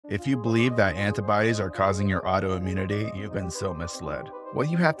If you believe that antibodies are causing your autoimmunity, you've been so misled. What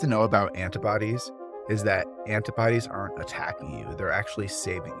you have to know about antibodies is that antibodies aren't attacking you, they're actually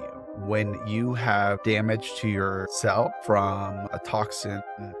saving you. When you have damage to your cell from a toxin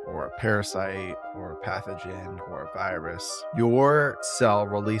or a parasite or a pathogen or a virus, your cell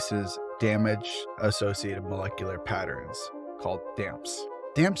releases damage-associated molecular patterns called DAMPs.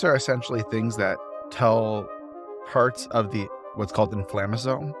 DAMPs are essentially things that tell parts of what's called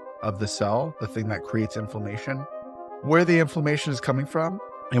inflammasome of the cell, the thing that creates inflammation, where the inflammation is coming from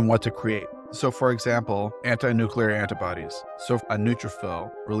and what to create. So for example, anti-nuclear antibodies. So a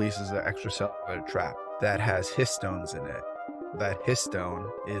neutrophil releases an extracellular trap that has histones in it. That histone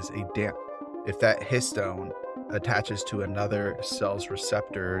is a DAMP. If that histone attaches to another cell's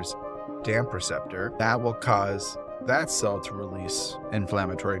receptor's DAMP receptor, that will cause that cell to release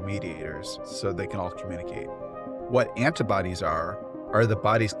inflammatory mediators so they can all communicate. What antibodies are the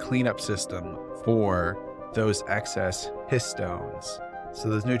body's cleanup system for those excess histones. So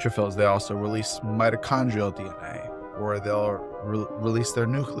those neutrophils, they also release mitochondrial DNA, or they'll release their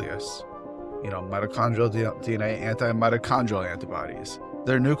nucleus. Mitochondrial DNA, anti-mitochondrial antibodies.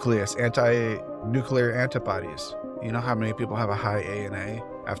 Their nucleus, anti-nuclear antibodies. You know how many people have a high ANA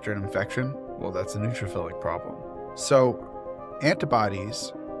after an infection? Well, that's a neutrophilic problem. So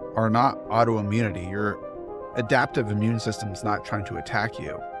antibodies are not autoimmunity. Your adaptive immune system is not trying to attack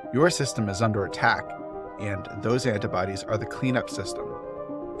you. Your system is under attack, and those antibodies are the cleanup system.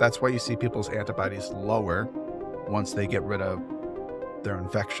 That's why you see people's antibodies lower once they get rid of their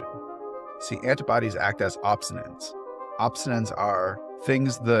infection. See, antibodies act as opsonins. Opsonins are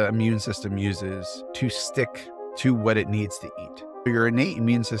things the immune system uses to stick to what it needs to eat. Your innate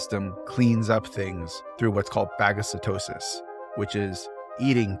immune system cleans up things through what's called phagocytosis, which is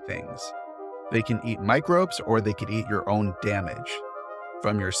eating things. They can eat microbes or they could eat your own damage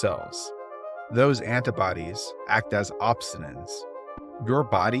from your cells. Those antibodies act as opsonins. Your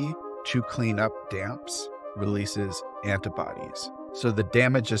body, to clean up DAMPs, releases antibodies. So the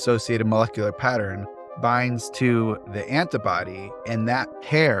damage-associated molecular pattern binds to the antibody, and that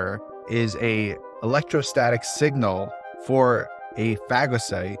pair is an electrostatic signal for a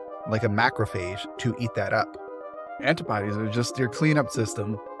phagocyte, like a macrophage, to eat that up. Antibodies are just your cleanup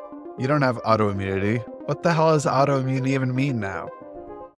system. You don't have autoimmunity. What the hell does autoimmune even mean now?